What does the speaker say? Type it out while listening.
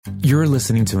You're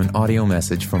listening to an audio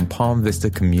message from Palm Vista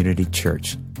Community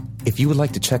Church. If you would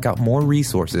like to check out more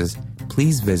resources,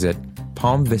 please visit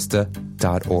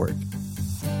palmvista.org.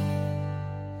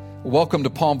 Welcome to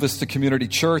Palm Vista Community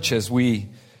Church as we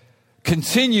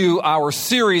continue our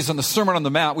series on the Sermon on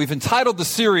the Mount. We've entitled the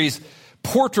series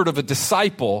Portrait of a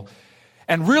Disciple.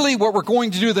 And really what we're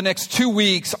going to do the next 2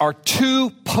 weeks are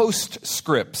two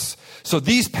postscripts. So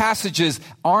these passages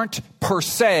aren't per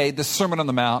se the Sermon on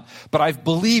the Mount, but I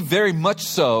believe very much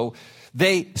so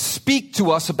they speak to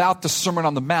us about the Sermon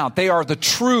on the Mount. They are the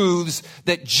truths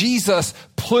that Jesus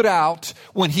put out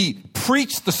when he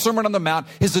preached the Sermon on the Mount,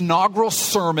 his inaugural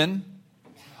sermon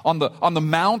on the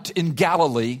Mount in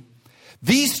Galilee.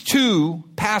 These two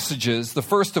passages, the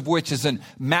first of which is in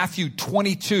Matthew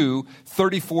 22,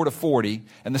 34 to 40,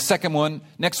 and the second one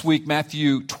next week,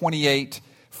 Matthew 28,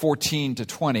 14 to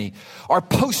 20, are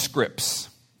postscripts.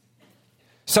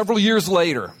 Several years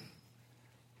later,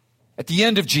 at the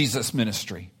end of Jesus'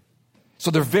 ministry.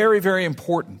 So they're very, very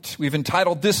important. We've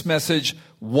entitled this message,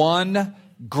 One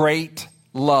Great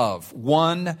Love.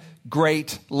 One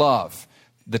Great Love.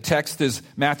 The text is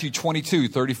Matthew 22,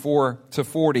 34 to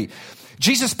 40.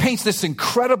 Jesus paints this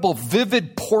incredible,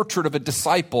 vivid portrait of a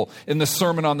disciple in the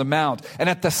Sermon on the Mount. And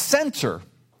at the center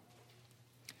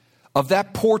of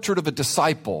that portrait of a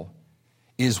disciple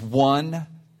is one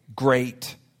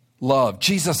great love.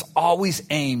 Jesus always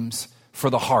aims for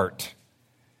the heart.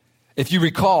 If you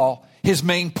recall, his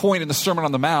main point in the Sermon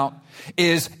on the Mount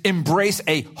is embrace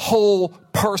a whole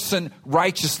person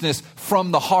righteousness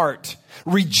from the heart.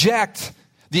 Reject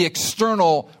the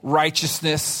external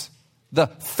righteousness, the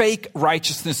fake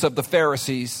righteousness of the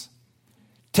Pharisees.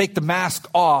 Take the mask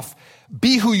off.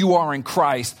 Be who you are in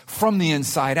Christ from the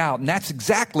inside out. And that's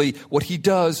exactly what he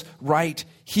does right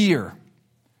here.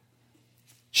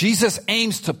 Jesus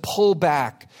aims to pull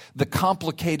back the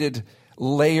complicated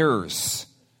layers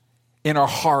in our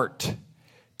heart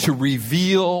to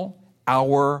reveal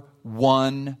our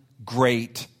one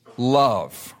great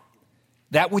love.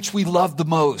 That which we love the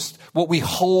most, what we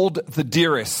hold the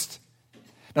dearest.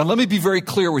 Now, let me be very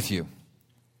clear with you.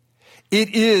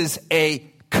 It is a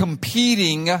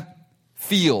competing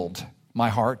field, my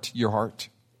heart, your heart.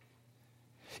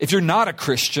 If you're not a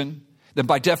Christian, then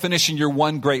by definition, your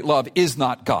one great love is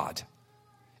not God.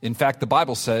 In fact, the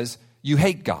Bible says you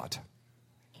hate God.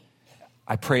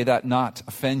 I pray that not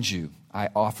offend you. I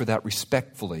offer that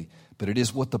respectfully, but it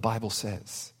is what the Bible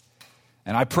says.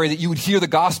 And I pray that you would hear the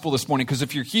gospel this morning, because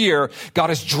if you're here,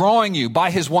 God is drawing you by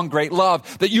his one great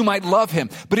love that you might love him.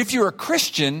 But if you're a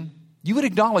Christian, you would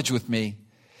acknowledge with me,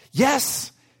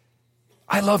 yes,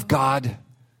 I love God,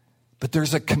 but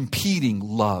there's a competing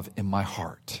love in my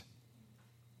heart.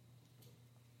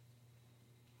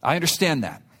 I understand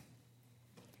that.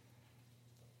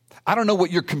 I don't know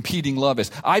what your competing love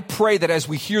is. I pray that as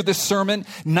we hear this sermon,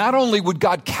 not only would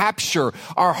God capture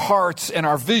our hearts and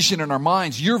our vision and our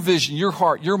minds, your vision, your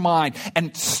heart, your mind,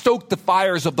 and stoke the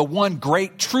fires of the one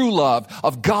great true love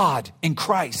of God in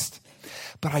Christ,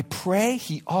 but I pray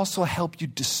he also help you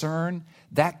discern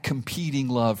that competing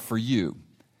love for you.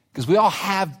 Because we all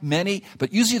have many,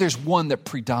 but usually there's one that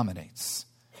predominates.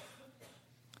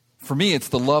 For me, it's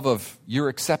the love of your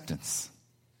acceptance.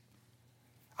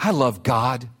 I love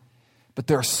God. But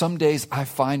there are some days I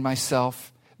find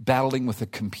myself battling with a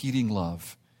competing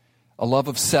love. A love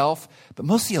of self, but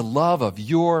mostly a love of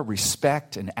your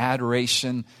respect and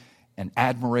adoration and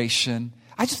admiration.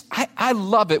 I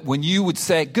love it when you would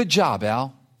say, good job,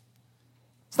 Al.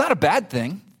 It's not a bad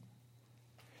thing.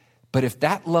 But if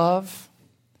that love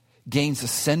gains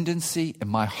ascendancy in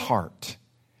my heart,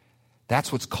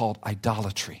 that's what's called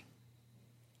idolatry.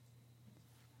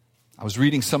 I was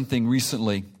reading something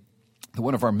recently that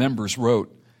one of our members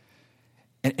wrote,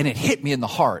 and it hit me in the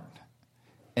heart.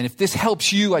 And if this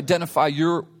helps you identify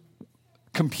your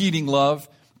competing love,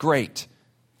 great.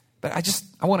 But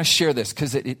I want to share this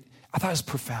because I thought it was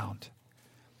profound.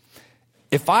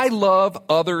 If I love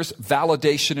others'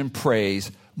 validation and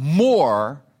praise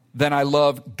more than I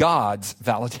love God's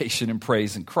validation and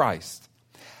praise in Christ,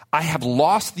 I have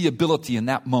lost the ability in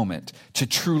that moment to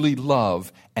truly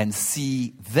love and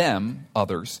see them,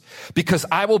 others, because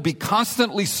I will be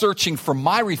constantly searching for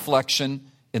my reflection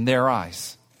in their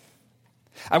eyes.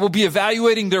 I will be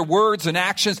evaluating their words and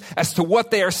actions as to what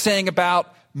they are saying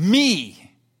about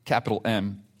me, capital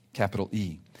M, capital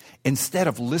E, instead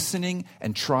of listening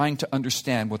and trying to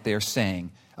understand what they are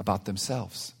saying about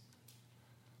themselves.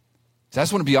 So I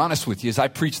just want to be honest with you. As I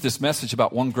preach this message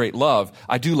about one great love,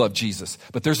 I do love Jesus,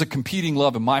 but there's a competing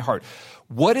love in my heart.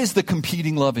 What is the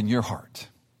competing love in your heart?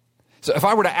 So if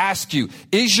I were to ask you,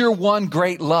 is your one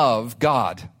great love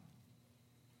God?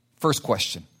 First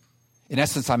question. In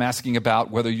essence, I'm asking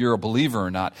about whether you're a believer or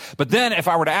not. But then if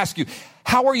I were to ask you,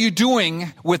 how are you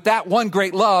doing with that one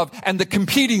great love and the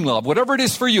competing love? Whatever it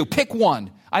is for you, pick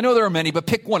one. I know there are many, but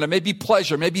pick one. It may be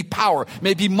pleasure, it may be power, it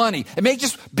may be money. It may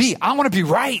just be, I want to be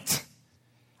right.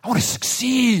 I want to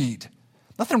succeed.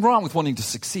 Nothing wrong with wanting to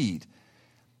succeed.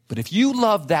 But if you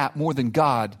love that more than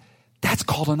God, that's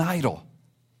called an idol.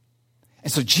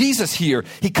 And so Jesus here,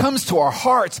 he comes to our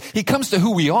hearts. He comes to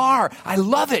who we are. I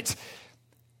love it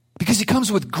because he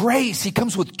comes with grace. He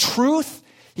comes with truth.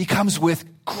 He comes with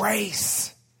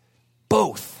grace.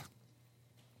 Both.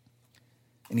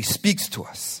 And he speaks to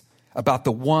us about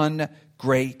the one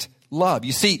great love.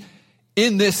 You see,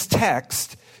 in this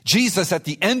text, Jesus at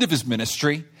the end of his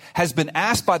ministry has been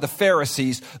asked by the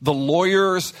Pharisees, the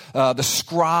lawyers, the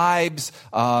scribes,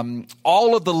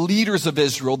 all of the leaders of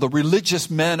Israel, the religious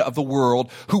men of the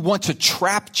world who want to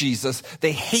trap Jesus.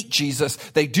 They hate Jesus.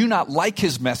 They do not like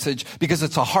his message because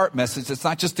it's a heart message. It's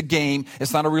not just a game.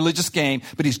 It's not a religious game,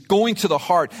 but he's going to the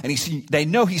heart. And they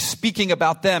know he's speaking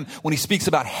about them when he speaks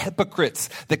about hypocrites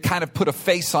that kind of put a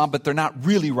face on, but they're not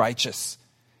really righteous.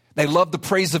 They love the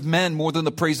praise of men more than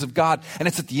the praise of God. And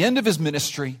it's at the end of his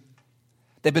ministry.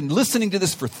 They've been listening to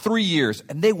this for 3 years,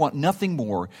 and they want nothing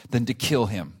more than to kill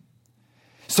him.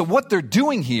 So what they're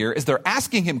doing here is they're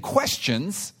asking him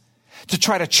questions to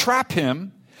try to trap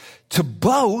him, to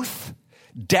both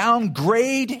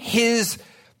downgrade his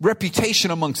reputation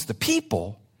amongst the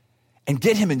people and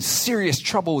get him in serious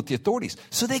trouble with the authorities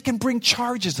so they can bring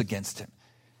charges against him.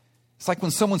 It's like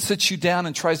when someone sits you down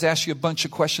and tries to ask you a bunch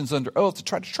of questions under oath to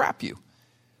try to trap you.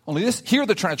 Only here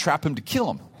they're trying to trap him to kill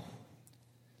him.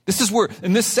 This is where,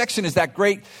 in this section is that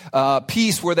great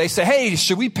piece where they say, hey,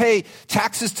 should we pay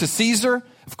taxes to Caesar?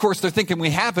 Of course, they're thinking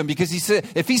we have him because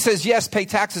if he says yes, pay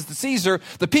taxes to Caesar,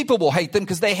 the people will hate them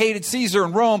because they hated Caesar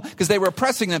and Rome because they were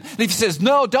oppressing them. And if he says,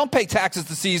 no, don't pay taxes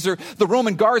to Caesar, the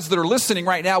Roman guards that are listening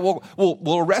right now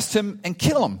will arrest him and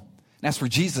kill him. And that's where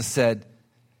Jesus said,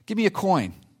 give me a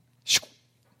coin.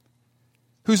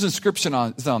 Whose inscription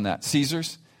is on that?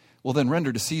 Caesar's? Well, then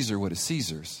render to Caesar what is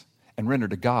Caesar's and render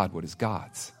to God what is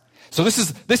God's. So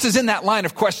this is in that line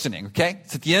of questioning, okay?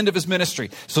 It's at the end of his ministry.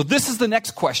 So this is the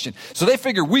next question. So they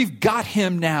figure we've got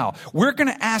him now. We're going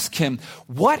to ask him,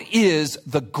 what is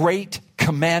the great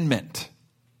commandment?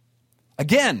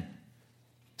 Again,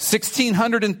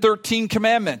 1,613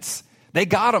 commandments. They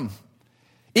got him.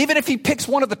 Even if he picks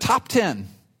one of the top 10,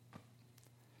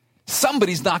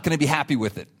 somebody's not going to be happy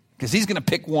with it because he's going to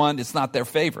pick one that's not their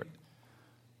favorite.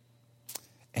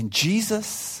 And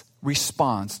Jesus'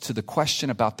 response to the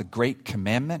question about the great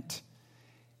commandment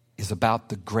is about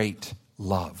the great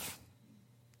love,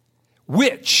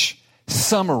 which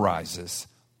summarizes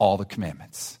all the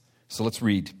commandments. So let's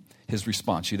read his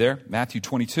response. You there? Matthew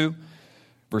 22,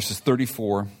 verses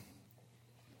 34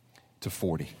 to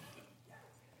 40.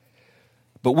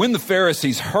 But when the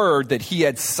Pharisees heard that he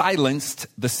had silenced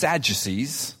the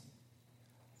Sadducees,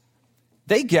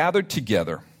 they gathered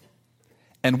together,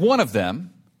 and one of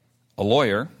them, a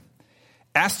lawyer,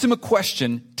 asked him a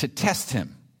question to test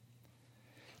him.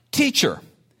 Teacher,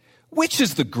 which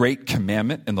is the great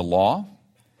commandment in the law?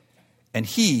 And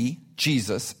he,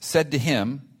 Jesus, said to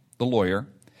him, the lawyer,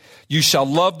 you shall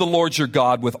love the Lord your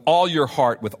God with all your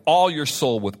heart, with all your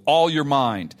soul, with all your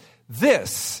mind.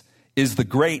 This is the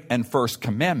great and first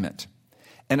commandment.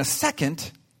 And a second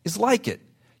is like it.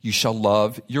 You shall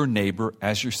love your neighbor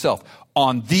as yourself.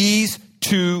 On these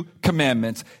two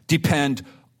commandments depend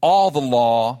all the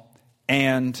law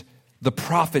and the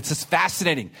prophets. It's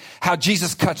fascinating how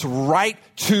Jesus cuts right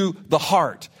to the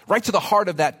heart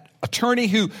of that attorney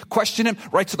who questioned him,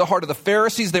 right to the heart of the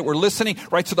Pharisees that were listening,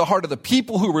 right to the heart of the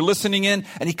people who were listening in,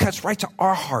 and he cuts right to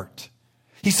our heart.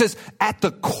 He says, at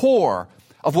the core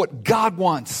of what God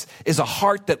wants is a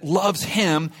heart that loves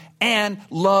him and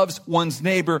loves one's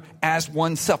neighbor as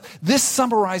oneself. This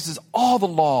summarizes all the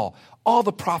law, all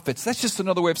the prophets. That's just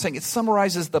another way of saying it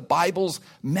summarizes the Bible's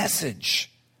message.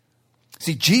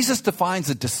 See, Jesus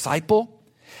defines a disciple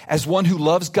as one who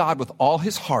loves God with all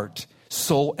his heart,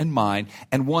 soul, and mind,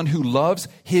 and one who loves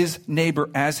his neighbor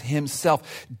as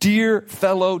himself. Dear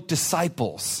fellow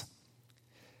disciples,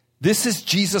 this is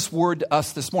Jesus' word to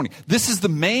us this morning. This is the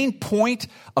main point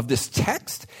of this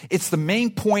text. It's the main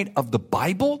point of the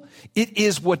Bible. It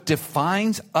is what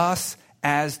defines us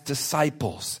as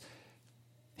disciples.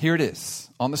 Here it is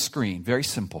on the screen, very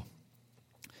simple.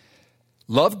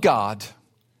 Love God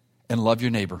and love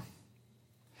your neighbor.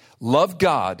 Love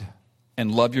God and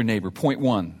love your neighbor. Point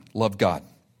one, love God.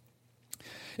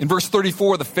 In verse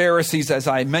 34, the Pharisees, as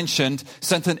I mentioned,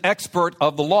 sent an expert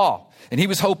of the law. And he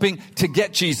was hoping to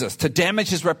get Jesus, to damage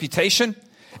his reputation,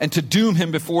 and to doom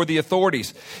him before the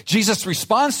authorities. Jesus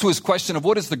responds to his question of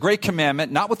what is the great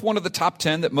commandment, not with one of the top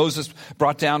 10 that Moses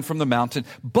brought down from the mountain,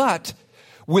 but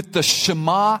with the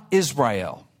Shema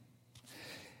Israel.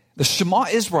 The Shema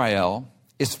Israel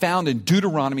is found in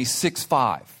Deuteronomy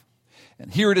 6:5.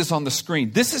 And here it is on the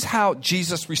screen. This is how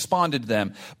Jesus responded to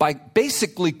them by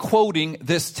basically quoting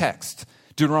this text,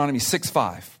 Deuteronomy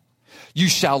 6:5. You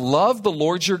shall love the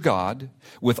Lord your God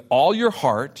with all your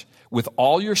heart, with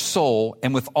all your soul,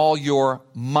 and with all your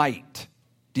might.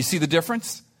 Do you see the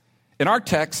difference? In our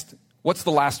text, what's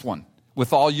the last one?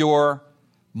 With all your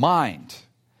mind.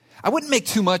 I wouldn't make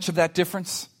too much of that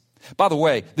difference. By the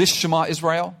way, this Shema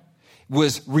Israel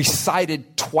was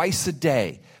recited twice a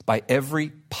day by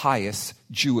every pious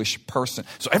Jewish person.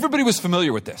 So everybody was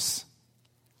familiar with this.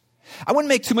 I wouldn't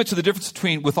make too much of the difference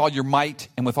between with all your might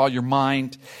and with all your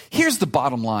mind. Here's the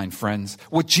bottom line, friends.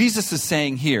 What Jesus is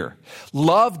saying here,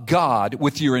 love God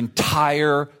with your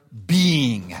entire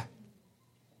being.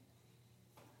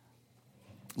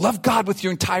 Love God with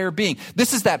your entire being.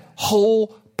 This is that whole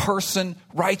person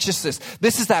righteousness.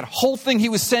 This is that whole thing he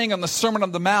was saying on the Sermon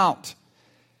on the Mount.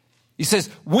 He says,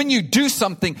 when you do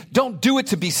something, don't do it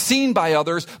to be seen by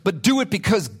others, but do it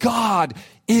because God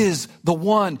is the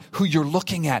one who you're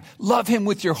looking at. Love him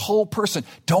with your whole person.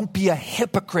 Don't be a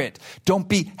hypocrite. Don't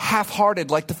be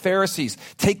half-hearted like the Pharisees.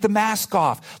 Take the mask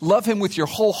off. Love him with your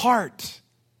whole heart.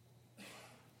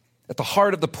 At the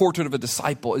heart of the portrait of a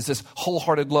disciple is this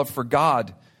wholehearted love for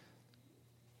God.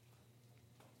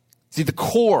 See, the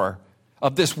core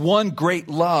of this one great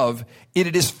love,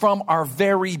 it is from our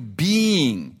very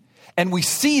being. And we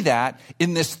see that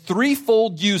in this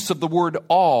threefold use of the word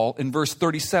all in verse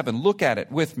 37. Look at it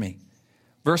with me.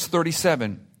 Verse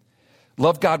 37.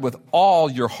 Love God with all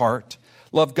your heart.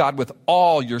 Love God with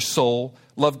all your soul.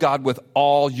 Love God with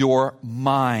all your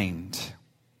mind.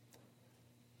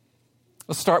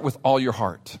 Let's start with all your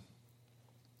heart.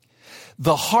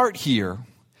 The heart here,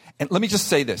 and let me just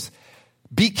say this.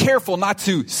 Be careful not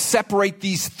to separate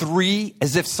these three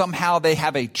as if somehow they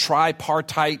have a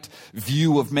tripartite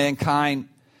view of mankind.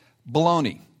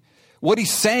 Baloney. What he's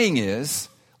saying is,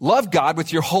 love God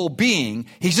with your whole being.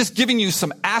 He's just giving you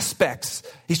some aspects.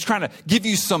 He's trying to give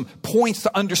you some points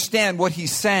to understand what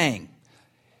he's saying.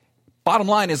 Bottom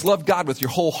line is love God with your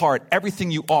whole heart,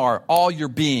 everything you are, all your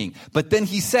being. But then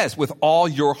he says with all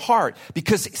your heart.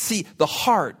 Because see, the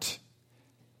heart,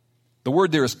 the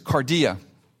word there is cardia.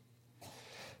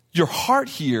 Your heart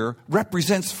here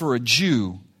represents for a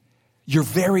Jew your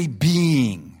very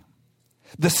being,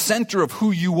 the center of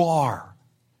who you are,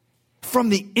 from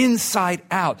the inside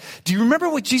out. Do you remember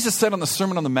what Jesus said on the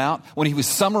Sermon on the Mount when he was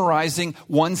summarizing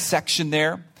one section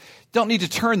there? Don't need to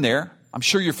turn there. I'm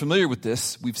sure you're familiar with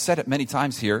this. We've said it many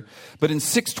times here. But in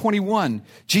 6:21,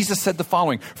 Jesus said the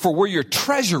following, for where your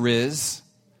treasure is,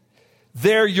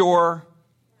 there your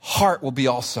heart will be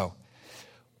also.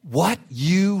 What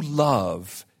you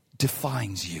love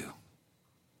defines you.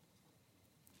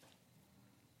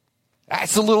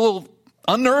 That's a little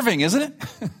unnerving, isn't it?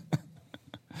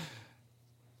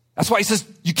 That's why he says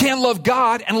you can't love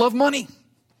God and love money.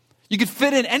 You could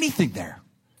fit in anything there.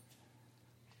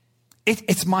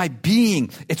 It's my being.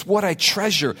 It's what I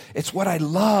treasure. It's what I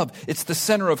love. It's the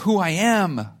center of who I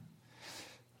am.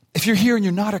 If you're here and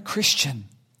you're not a Christian,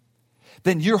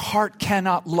 then your heart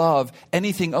cannot love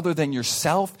anything other than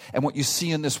yourself and what you see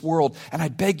in this world. And I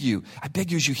beg you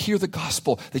as you hear the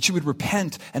gospel, that you would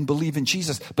repent and believe in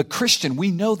Jesus. But Christian, we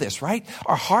know this, right?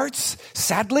 Our hearts,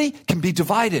 sadly, can be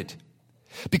divided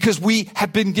because we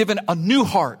have been given a new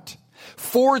heart,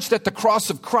 forged at the cross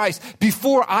of Christ.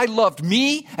 Before I loved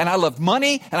me, and I loved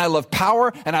money, and I loved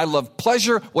power, and I loved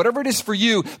pleasure, whatever it is for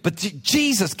you. But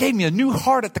Jesus gave me a new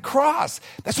heart at the cross.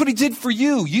 That's what he did for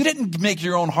you. You didn't make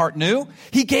your own heart new.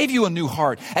 He gave you a new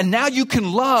heart. And now you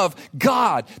can love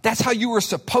God. That's how you were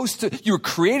supposed to. You were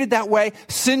created that way.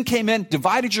 Sin came in,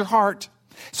 divided your heart.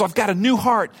 So I've got a new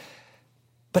heart.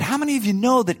 But how many of you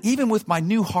know that even with my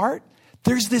new heart,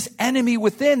 there's this enemy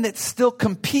within that still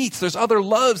competes. There's other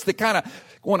loves that kind of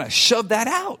want to shove that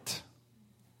out.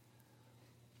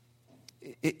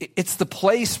 It's the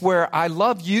place where I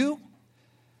love you,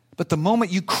 but the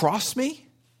moment you cross me,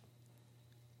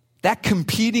 that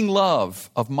competing love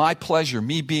of my pleasure,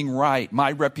 me being right,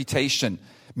 my reputation,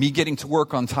 me getting to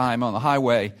work on time on the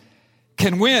highway,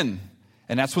 can win.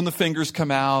 And that's when the fingers come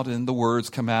out and the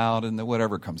words come out and the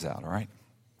whatever comes out, all right?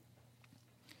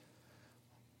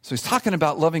 So he's talking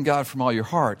about loving God from all your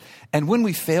heart. And when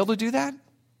we fail to do that,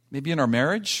 maybe in our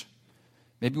marriage,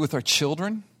 maybe with our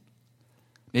children,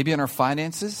 maybe in our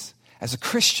finances, as a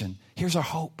Christian, here's our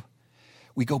hope.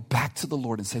 We go back to the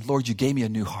Lord and say, Lord, you gave me a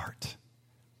new heart.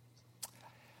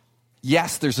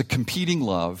 yes, there's a competing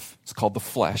love. It's called the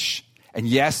flesh. And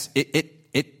yes,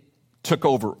 it took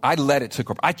over. I let it take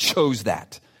over. I chose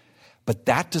that. But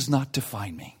that does not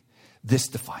define me. This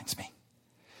defines me.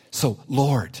 So,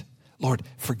 Lord,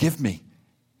 forgive me.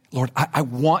 Lord, I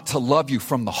want to love you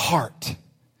from the heart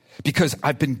because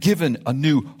I've been given a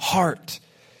new heart.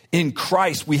 In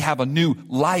Christ, we have a new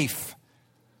life.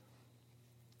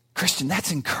 Christian,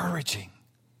 that's encouraging.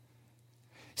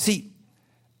 See,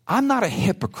 I'm not a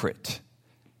hypocrite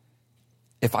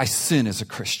if I sin as a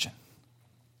Christian.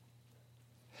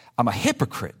 I'm a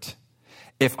hypocrite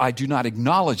if I do not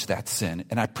acknowledge that sin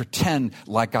and I pretend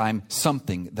like I'm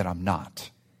something that I'm not.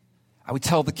 I would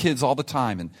tell the kids all the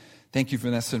time, and thank you,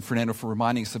 Vanessa and Fernando, for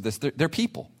reminding us of this. They're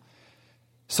people.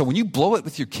 So when you blow it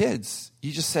with your kids,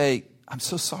 you just say, I'm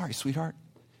so sorry, sweetheart.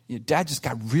 Dad just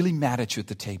got really mad at you at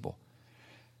the table.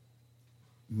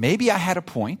 Maybe I had a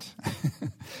point,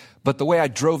 but the way I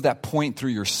drove that point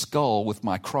through your skull with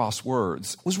my cross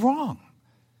words was wrong.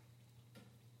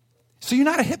 So you're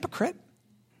not a hypocrite.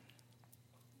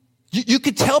 You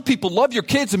could tell people, love your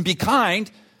kids and be kind.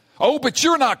 Oh, but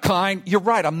you're not kind. You're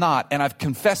right, I'm not. And I've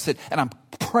confessed it, and I'm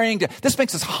praying to. This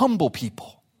makes us humble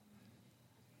people.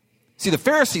 See, the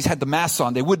Pharisees had the mask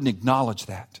on. They wouldn't acknowledge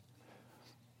that.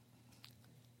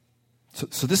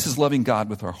 So this is loving God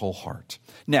with our whole heart.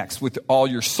 Next, with all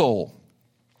your soul.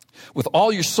 With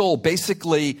all your soul,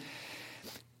 basically,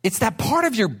 it's that part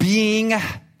of your being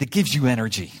that gives you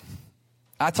energy.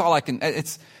 That's all I can.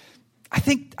 I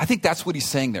think that's what he's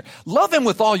saying there. Love him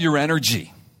with all your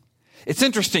energy. It's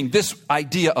interesting, this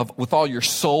idea of with all your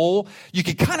soul, you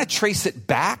can kind of trace it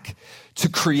back to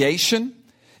creation.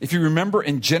 If you remember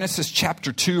in Genesis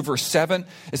chapter 2, verse 7,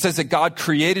 it says that God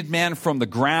created man from the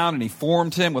ground and he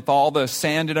formed him with all the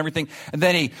sand and everything. And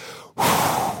then he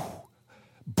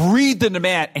breathed into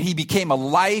man and he became a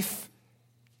living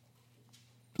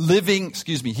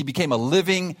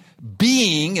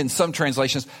being in some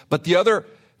translations. But the other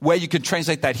way you can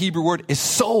translate that Hebrew word is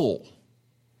soul.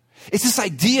 It's this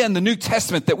idea in the New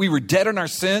Testament that we were dead in our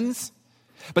sins,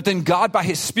 but then God by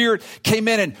his Spirit came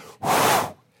in and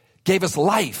gave us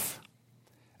life.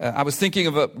 I was thinking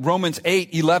of Romans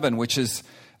 8:11, which is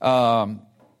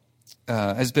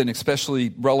has been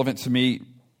especially relevant to me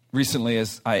recently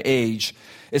as I age.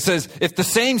 It says, if the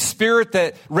same Spirit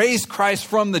that raised Christ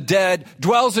from the dead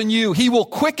dwells in you, he will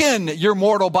quicken your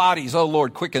mortal bodies. Oh,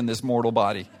 Lord, quicken this mortal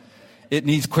body. It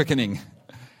needs quickening.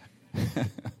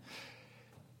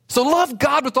 So love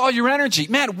God with all your energy.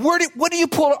 Man, what do you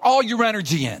put all your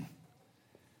energy in?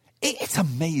 It's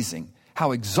amazing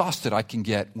how exhausted I can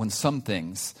get when some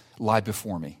things lie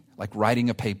before me, like writing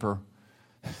a paper.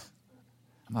 I'm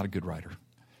not a good writer.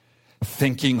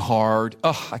 Thinking hard.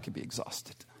 Oh, I can be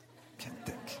exhausted. Can't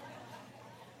think.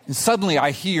 And suddenly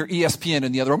I hear ESPN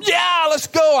in the other room. Yeah, let's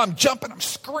go. I'm jumping. I'm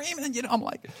screaming. I'm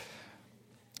like.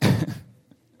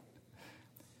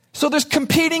 So there's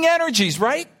competing energies,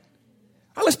 right?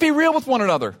 Let's be real with one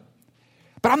another.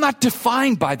 But I'm not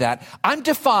defined by that. I'm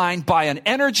defined by an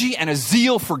energy and a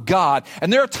zeal for God.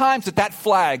 And there are times that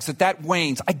flags, that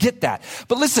wanes. I get that.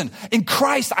 But listen, in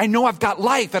Christ, I know I've got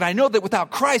life. And I know that without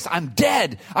Christ, I'm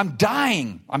dead. I'm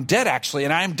dying. I'm dead, actually,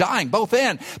 and I am dying, both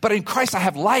and. But in Christ, I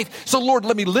have life. So, Lord,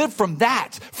 let me live from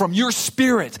that, from your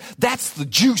Spirit. That's the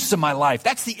juice in my life.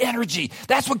 That's the energy.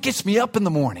 That's what gets me up in the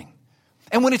morning.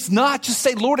 And when it's not, just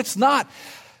say, Lord, it's not.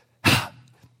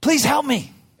 Please help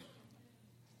me.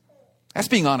 That's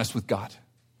being honest with God.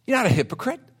 You're not a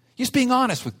hypocrite. You're just being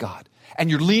honest with God.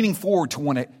 And you're leaning forward to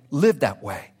want to live that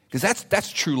way. Because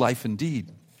that's true life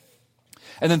indeed.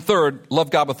 And then third,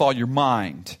 love God with all your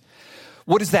mind.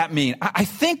 What does that mean? I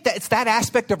think that it's that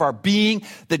aspect of our being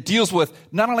that deals with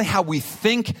not only how we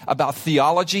think about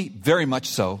theology, very much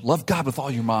so. Love God with all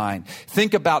your mind.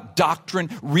 Think about doctrine,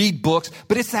 read books,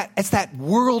 but it's that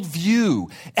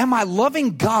worldview. Am I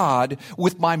loving God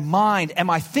with my mind? Am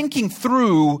I thinking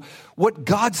through what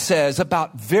God says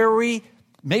about very,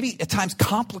 maybe at times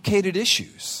complicated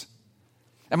issues?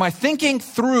 Am I thinking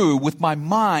through with my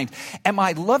mind? Am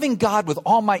I loving God with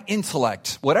all my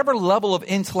intellect, whatever level of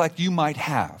intellect you might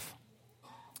have?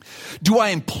 Do I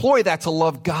employ that to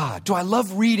love God? Do I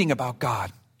love reading about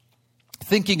God,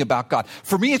 thinking about God?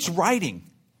 For me, it's writing.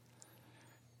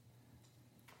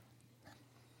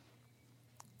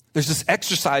 There's this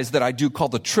exercise that I do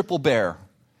called the triple bear.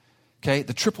 Okay,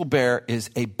 the triple bear is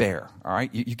a bear, all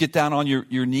right? You get down on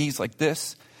your knees like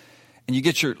this, and you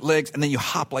get your legs, and then you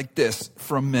hop like this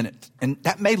for a minute. And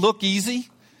that may look easy,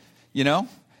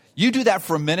 You do that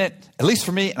for a minute, at least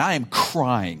for me, and I am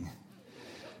crying.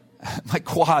 My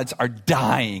quads are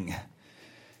dying.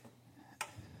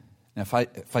 Now,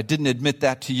 if I didn't admit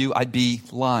that to you, I'd be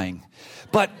lying.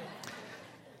 But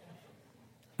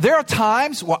There are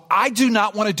times where I do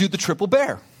not want to do the triple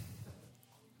bear.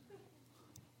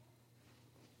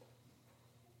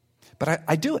 But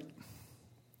I do it.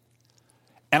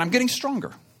 And I'm getting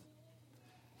stronger.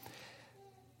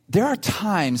 There are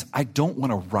times I don't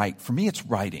want to write. For me, it's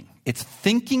writing. It's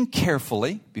thinking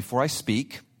carefully before I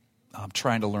speak. I'm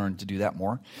trying to learn to do that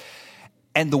more.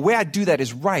 And the way I do that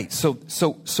is write. So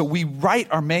we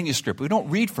write our manuscript. We don't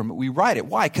read from it. We write it.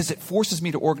 Why? Because it forces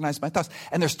me to organize my thoughts.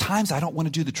 And there's times I don't want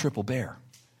to do the triple bear.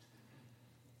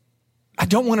 I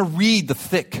don't want to read the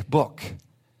thick book.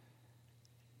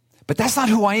 But that's not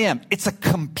who I am. It's a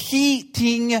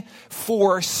competing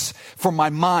force for my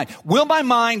mind. Will my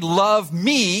mind love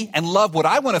me and love what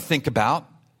I want to think about?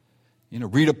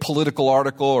 Read a political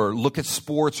article or look at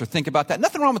sports or think about that.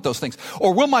 Nothing wrong with those things.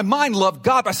 Or will my mind love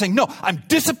God by saying, no, I'm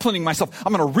disciplining myself.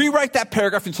 I'm going to rewrite that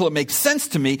paragraph until it makes sense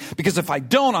to me, because if I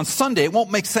don't on Sunday, it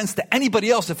won't make sense to anybody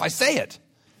else if I say it.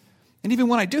 And even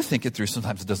when I do think it through,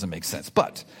 sometimes it doesn't make sense.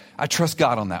 But I trust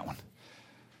God on that one.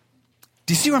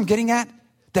 Do you see where I'm getting at?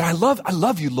 That I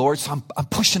love you, Lord, so I'm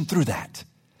pushing through that.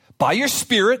 By your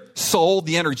spirit, soul,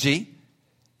 the energy,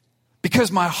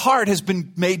 because my heart has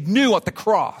been made new at the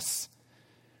cross.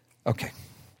 Okay,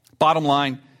 bottom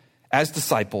line, as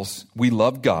disciples, we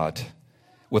love God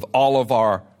with all of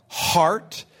our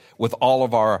heart, with all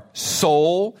of our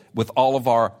soul, with all of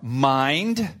our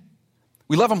mind.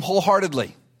 We love Him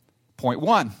wholeheartedly. Point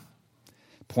one.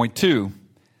 Point two,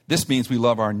 this means we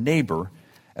love our neighbor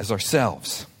as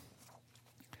ourselves.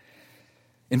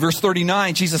 In verse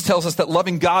 39, Jesus tells us that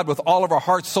loving God with all of our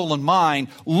heart, soul, and mind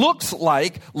looks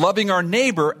like loving our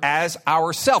neighbor as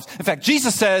ourselves. In fact,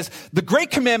 Jesus says the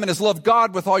great commandment is love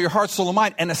God with all your heart, soul, and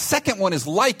mind. And the second one is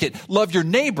like it, love your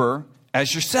neighbor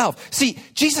as yourself. See,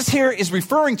 Jesus here is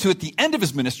referring to at the end of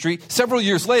his ministry, several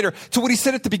years later, to what he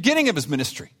said at the beginning of his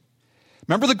ministry.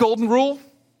 Remember the golden rule?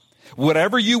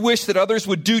 Whatever you wish that others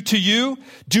would do to you,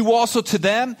 do also to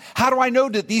them. How do I know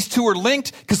that these two are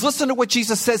linked? Because listen to what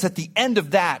Jesus says at the end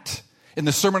of that in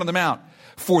the Sermon on the Mount.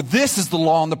 For this is the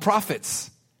law and the prophets.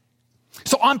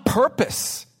 So on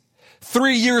purpose,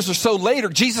 3 years or so later,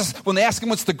 Jesus, when they ask him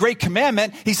what's the great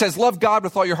commandment, he says, love God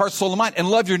with all your heart, soul, and mind, and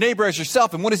love your neighbor as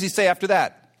yourself. And what does he say after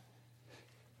that?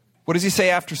 What does he say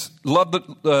after love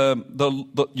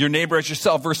your neighbor as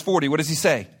yourself? Verse 40, what does he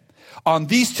say? On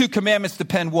these two commandments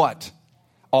depend what?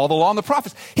 All the law and the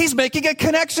prophets. He's making a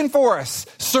connection for us.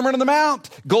 Sermon on the Mount,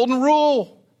 golden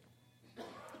rule.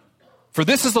 For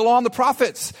this is the law and the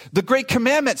prophets. The great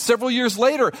commandment several years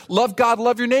later, love God,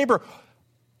 love your neighbor.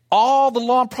 All the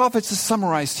law and prophets is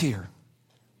summarized here.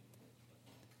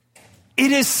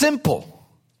 It is simple,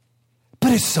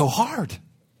 but it's so hard.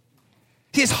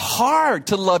 It's hard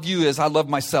to love you as I love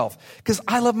myself, because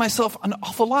I love myself an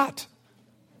awful lot.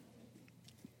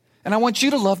 And I want you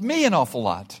to love me an awful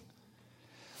lot.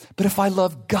 But if I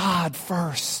love God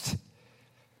first,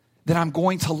 then I'm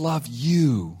going to love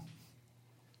you.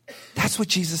 That's what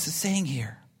Jesus is saying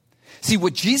here. See,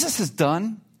 what Jesus has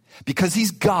done, because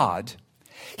he's God,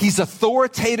 he's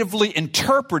authoritatively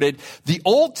interpreted the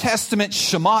Old Testament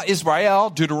Shema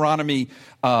Israel, Deuteronomy,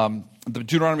 the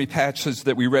Deuteronomy passage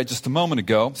that we read just a moment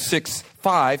ago,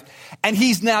 6:5, and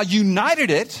he's now united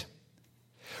it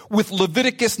with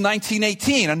Leviticus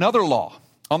 19:18, another law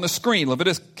on the screen,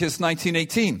 Leviticus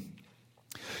 19:18.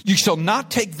 You shall not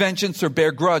take vengeance or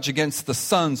bear grudge against the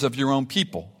sons of your own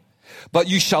people, but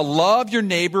you shall love your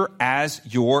neighbor as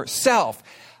yourself.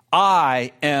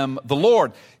 I am the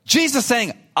Lord. Jesus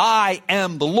saying, I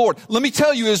am the Lord. Let me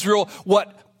tell you, Israel,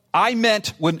 what I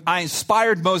meant when I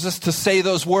inspired Moses to say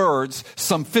those words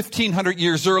some 1,500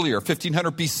 years earlier.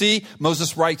 1500 BC,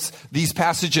 Moses writes these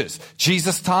passages.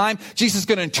 Jesus' time, Jesus is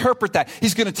going to interpret that.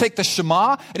 He's going to take the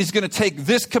Shema, and he's going to take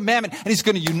this commandment, and he's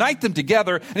going to unite them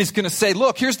together, and he's going to say,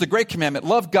 look, here's the great commandment,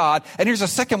 love God, and here's a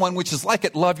second one, which is like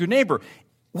it, love your neighbor.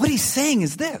 What he's saying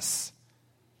is this.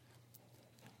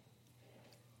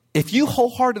 If you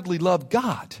wholeheartedly love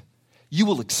God, you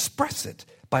will express it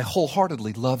by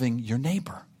wholeheartedly loving your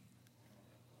neighbor.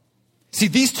 See,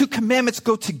 these two commandments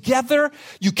go together.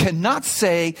 You cannot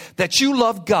say that you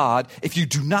love God if you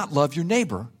do not love your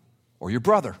neighbor or your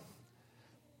brother.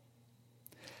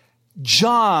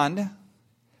 John,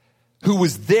 who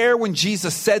was there when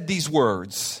Jesus said these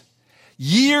words,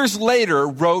 years later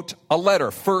wrote a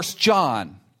letter, 1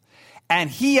 John. And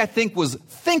he, I think, was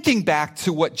thinking back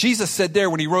to what Jesus said there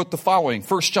when he wrote the following,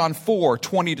 1 John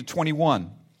 4:20-21.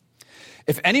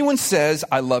 If anyone says,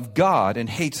 I love God and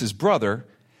hates his brother,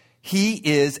 he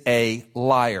is a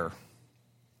liar.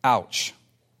 Ouch.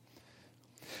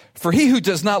 For he who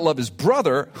does not love his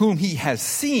brother, whom he has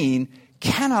seen,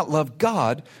 cannot love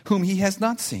God, whom he has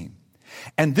not seen.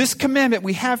 And this commandment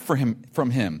we have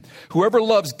from him, whoever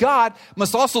loves God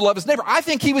must also love his neighbor. I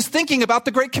think he was thinking about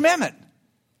the great commandment.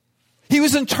 He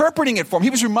was interpreting it for him. He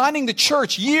was reminding the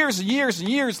church years and years and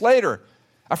years later.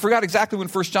 I forgot exactly when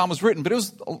 1 John was written, but it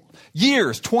was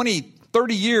years, 20,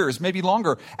 30 years, maybe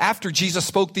longer, after Jesus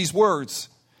spoke these words.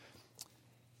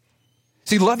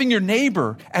 See, loving your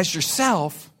neighbor as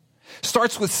yourself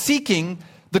starts with seeking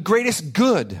the greatest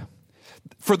good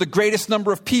for the greatest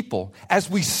number of people as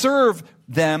we serve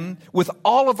them with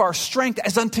all of our strength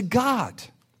as unto God.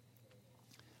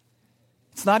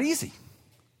 It's not easy.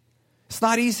 It's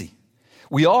not easy.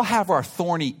 We all have our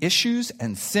thorny issues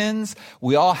and sins.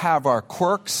 We all have our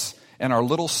quirks and our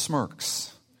little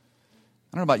smirks.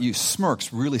 I don't know about you,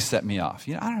 smirks really set me off.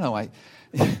 I don't know. I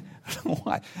don't know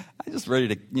why. I'm just ready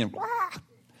to,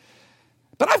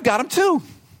 But I've got them too.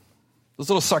 Those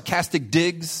little sarcastic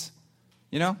digs,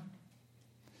 So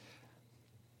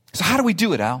how do we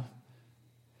do it, Al?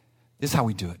 This is how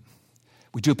we do it.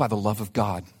 We do it by the love of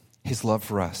God, his love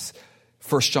for us.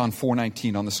 1 John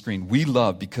 4:19 on the screen. We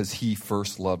love because he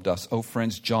first loved us. Oh,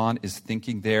 friends, John is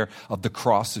thinking there of the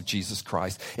cross of Jesus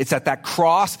Christ. It's at that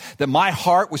cross that my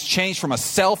heart was changed from a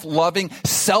self-loving,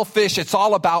 selfish, it's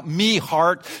all about me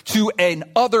heart to an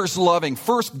others-loving,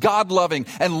 first God-loving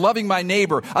and loving my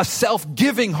neighbor, a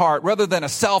self-giving heart rather than a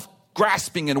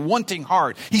self-grasping and wanting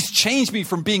heart. He's changed me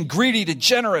from being greedy to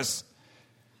generous.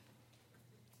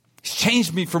 He's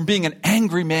changed me from being an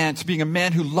angry man to being a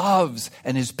man who loves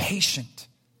and is patient.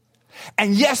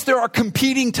 And yes, there are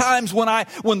competing times when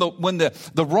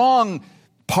the wrong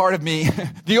part of me,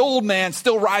 the old man,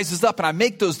 still rises up and I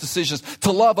make those decisions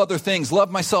to love other things, love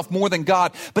myself more than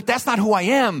God. But that's not who I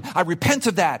am. I repent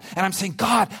of that. And I'm saying,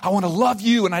 God, I want to love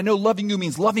you. And I know loving you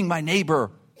means loving my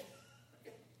neighbor.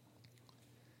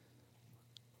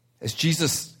 As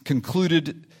Jesus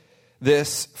concluded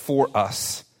this for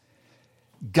us,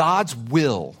 God's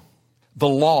will, the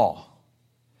law,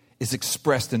 is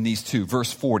expressed in these two.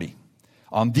 Verse 40.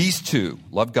 On these two,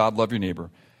 love God, love your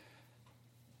neighbor.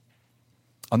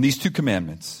 On these two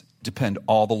commandments depend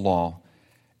all the law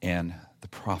and the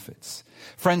prophets.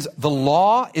 Friends, the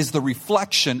law is the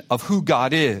reflection of who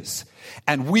God is.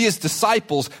 And we as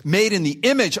disciples, made in the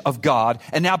image of God,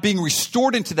 and now being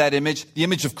restored into that image, the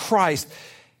image of Christ,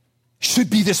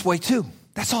 should be this way too.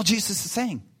 That's all Jesus is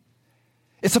saying.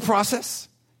 It's a process.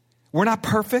 We're not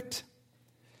perfect.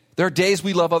 There are days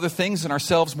we love other things and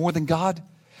ourselves more than God.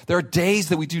 There are days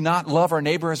that we do not love our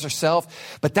neighbor as ourselves,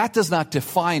 but that does not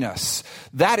define us.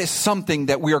 That is something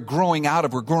that we are growing out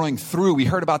of. We're growing through. We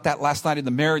heard about that last night in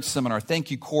the marriage seminar.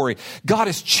 Thank you, Corey. God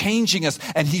is changing us,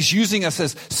 and he's using us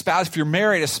as spouse. If you're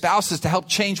married, as spouses, to help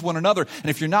change one another. And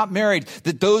if you're not married,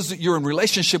 that those that you're in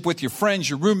relationship with, your friends,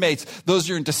 your roommates, those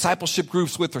you're in discipleship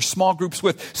groups with or small groups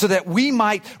with, so that we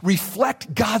might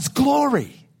reflect God's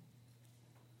glory.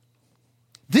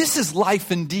 This is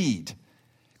life indeed.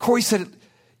 Corey said it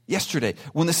yesterday.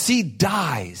 When the seed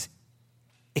dies,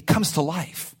 it comes to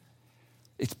life.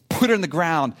 It's put in the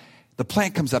ground. The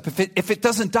plant comes up. If it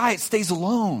doesn't die, it stays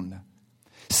alone.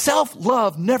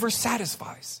 Self-love never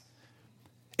satisfies.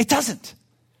 It doesn't.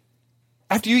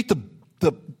 After you eat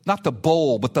not the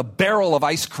bowl, but the barrel of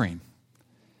ice cream,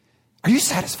 are you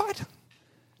satisfied?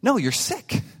 No, you're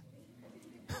sick.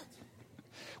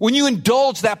 When you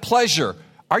indulge that pleasure,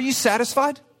 are you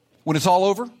satisfied when it's all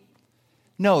over?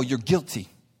 No, you're guilty.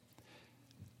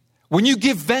 When you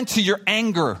give vent to your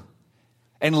anger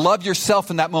and love yourself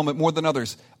in that moment more than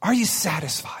others, are you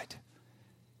satisfied?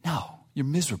 No, you're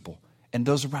miserable, and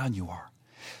those around you are.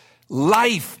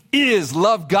 Life is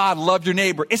love God, love your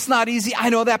neighbor. It's not easy, I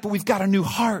know that, but we've got a new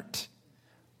heart.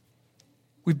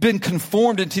 We've been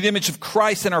conformed into the image of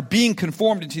Christ and are being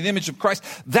conformed into the image of Christ.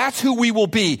 That's who we will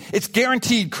be. It's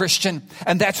guaranteed, Christian.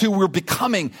 And that's who we're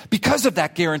becoming because of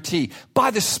that guarantee,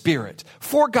 by the Spirit,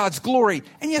 for God's glory,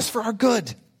 and yes, for our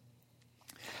good.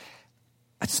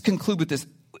 Let's conclude with this.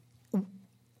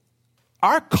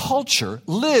 Our culture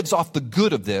lives off the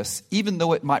good of this, even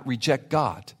though it might reject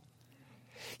God.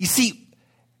 You see,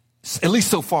 at least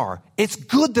so far, it's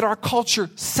good that our culture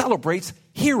celebrates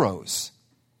heroes.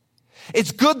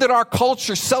 It's good that our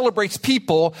culture celebrates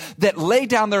people that lay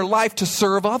down their life to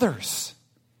serve others.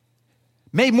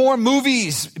 May more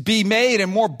movies be made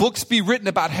and more books be written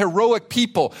about heroic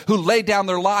people who lay down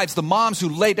their lives, the moms who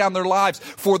lay down their lives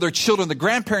for their children, the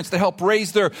grandparents that help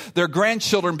raise their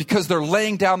grandchildren because they're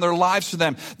laying down their lives for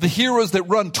them, the heroes that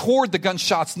run toward the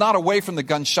gunshots, not away from the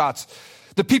gunshots,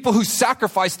 the people who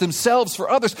sacrifice themselves for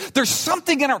others. There's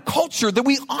something in our culture that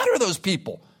we honor those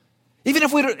people. Even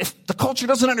if the culture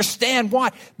doesn't understand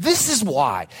why. This is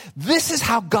why. This is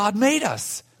how God made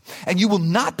us. And you will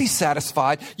not be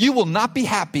satisfied. You will not be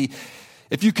happy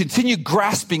if you continue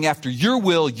grasping after your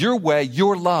will, your way,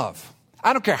 your love,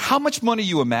 I don't care how much money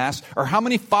you amass or how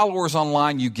many followers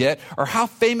online you get or how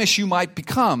famous you might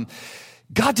become,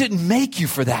 God didn't make you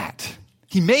for that.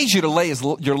 He made you to lay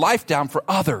your life down for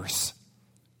others,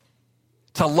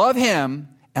 to love him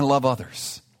and love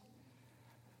others.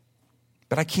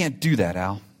 But I can't do that,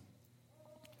 Al.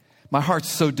 My heart's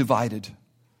so divided.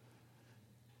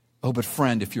 Oh, but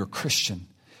friend, if you're a Christian,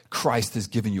 Christ has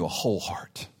given you a whole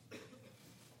heart.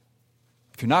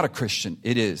 If you're not a Christian,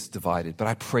 it is divided. But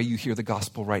I pray you hear the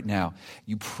gospel right now.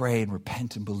 You pray and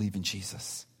repent and believe in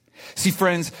Jesus. See,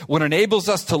 friends, what enables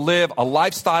us to live a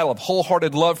lifestyle of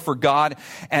wholehearted love for God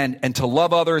and to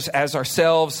love others as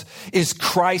ourselves is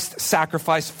Christ's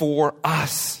sacrifice for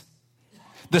us.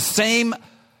 The same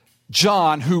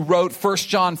John who wrote 1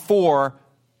 John 4,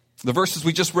 the verses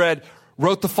we just read,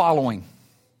 wrote the following.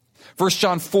 1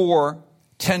 John 4,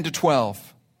 10 to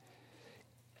 12.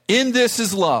 In this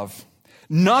is love,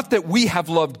 not that we have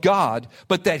loved God,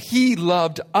 but that he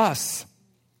loved us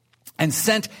and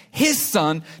sent his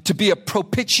son to be a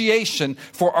propitiation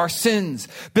for our sins.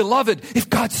 Beloved, if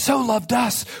God so loved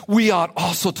us, we ought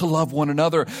also to love one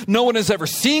another. No one has ever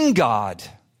seen God.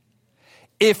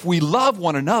 If we love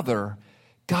one another,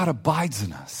 God abides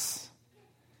in us,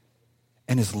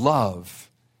 and his love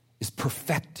is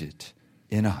perfected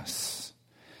in us.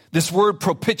 This word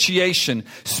propitiation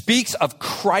speaks of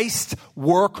Christ's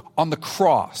work on the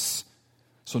cross.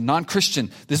 So non-Christian,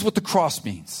 this is what the cross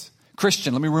means.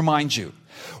 Christian, let me remind you.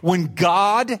 When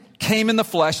God came in the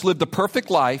flesh, lived a perfect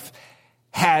life,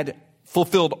 had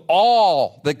fulfilled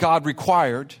all that God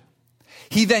required,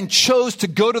 he then chose to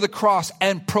go to the cross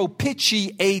and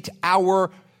propitiate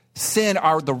our sin,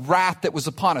 the wrath that was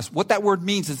upon us. What that word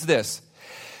means is this.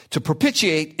 To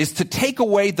propitiate is to take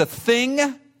away the thing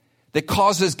that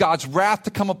causes God's wrath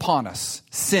to come upon us,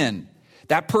 sin.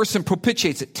 That person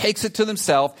propitiates it, takes it to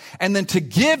themselves, and then to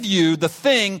give you the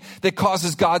thing that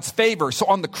causes God's favor. So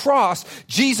on the cross,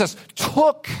 Jesus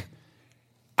took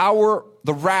the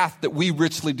wrath that we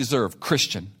richly deserve,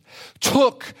 Christian,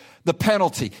 took the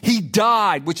penalty. He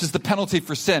died, which is the penalty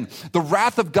for sin. The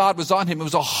wrath of God was on him. It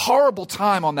was a horrible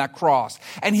time on that cross.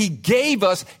 And he gave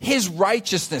us his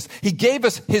righteousness. He gave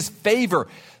us his favor.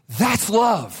 That's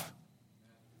love.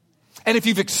 And if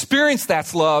you've experienced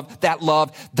that's the love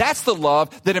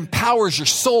that empowers your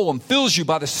soul and fills you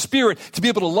by the Spirit to be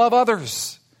able to love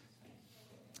others.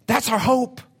 That's our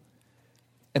hope.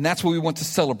 And that's what we want to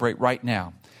celebrate right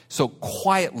now. So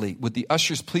quietly, would the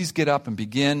ushers please get up and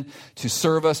begin to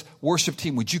serve us? Worship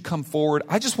team, would you come forward?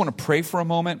 I just want to pray for a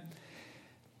moment.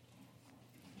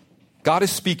 God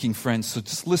is speaking, friends, so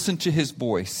just listen to his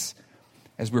voice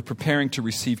as we're preparing to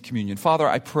receive communion. Father,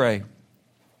 I pray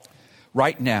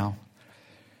right now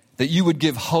that you would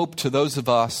give hope to those of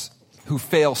us who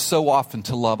fail so often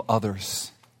to love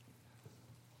others.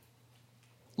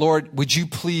 Lord, would you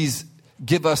please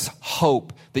give us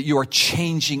hope that you are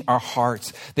changing our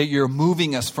hearts, that you're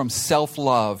moving us from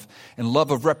self-love and love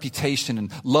of reputation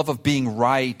and love of being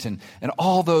right and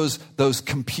all those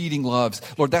competing loves.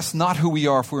 Lord, that's not who we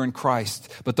are if we're in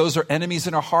Christ, but those are enemies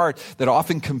in our heart that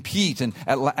often compete and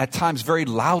at times very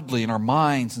loudly in our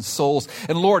minds and souls.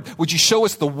 And Lord, would you show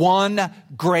us the one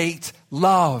great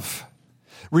love?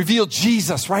 Reveal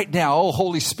Jesus right now. Oh,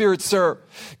 Holy Spirit, sir,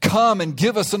 come and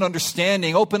give us an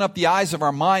understanding. Open up the eyes of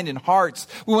our mind and hearts.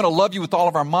 We want to love you with all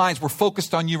of our minds. We're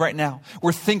focused on you right now.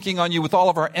 We're thinking on you with all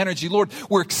of our energy. Lord,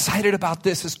 we're excited about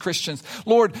this as Christians.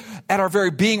 Lord, at our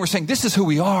very being, we're saying, this is who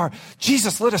we are.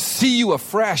 Jesus, let us see you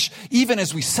afresh, even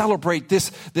as we celebrate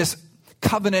this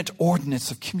covenant ordinance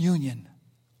of communion,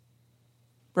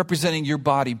 representing your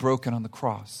body broken on the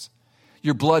cross,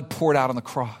 your blood poured out on the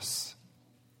cross.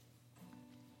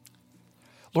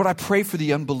 Lord, I pray for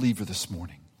the unbeliever this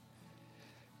morning,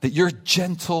 that your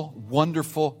gentle,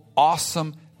 wonderful,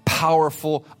 awesome,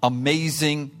 powerful,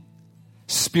 amazing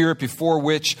Spirit before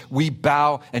which we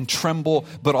bow and tremble,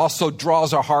 but also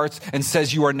draws our hearts and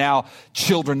says you are now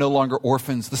children, no longer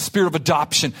orphans. The Spirit of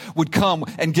adoption would come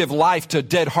and give life to a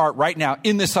dead heart right now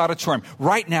in this auditorium.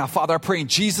 Right now, Father, I pray in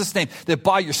Jesus' name that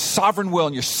by your sovereign will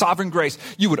and your sovereign grace,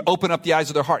 you would open up the eyes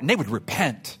of their heart and they would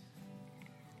repent.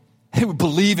 They would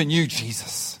believe in you,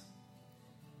 Jesus.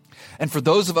 And for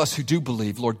those of us who do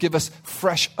believe, Lord, give us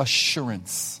fresh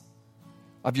assurance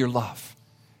of your love.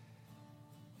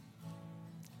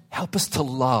 Help us to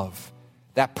love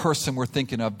that person we're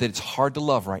thinking of that it's hard to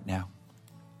love right now.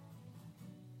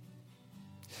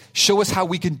 Show us how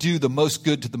we can do the most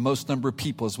good to the most number of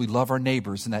people as we love our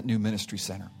neighbors in that new ministry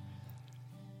center,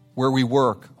 where we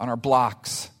work, on our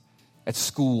blocks, at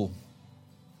school.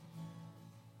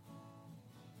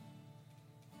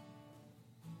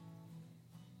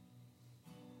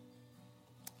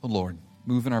 Oh, Lord,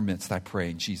 move in our midst, I pray,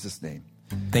 in Jesus' name.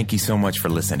 Thank you so much for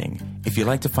listening. If you'd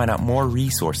like to find out more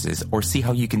resources or see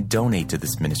how you can donate to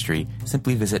this ministry,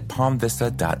 simply visit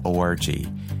palmvista.org.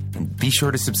 And be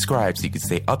sure to subscribe so you can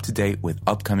stay up to date with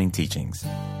upcoming teachings.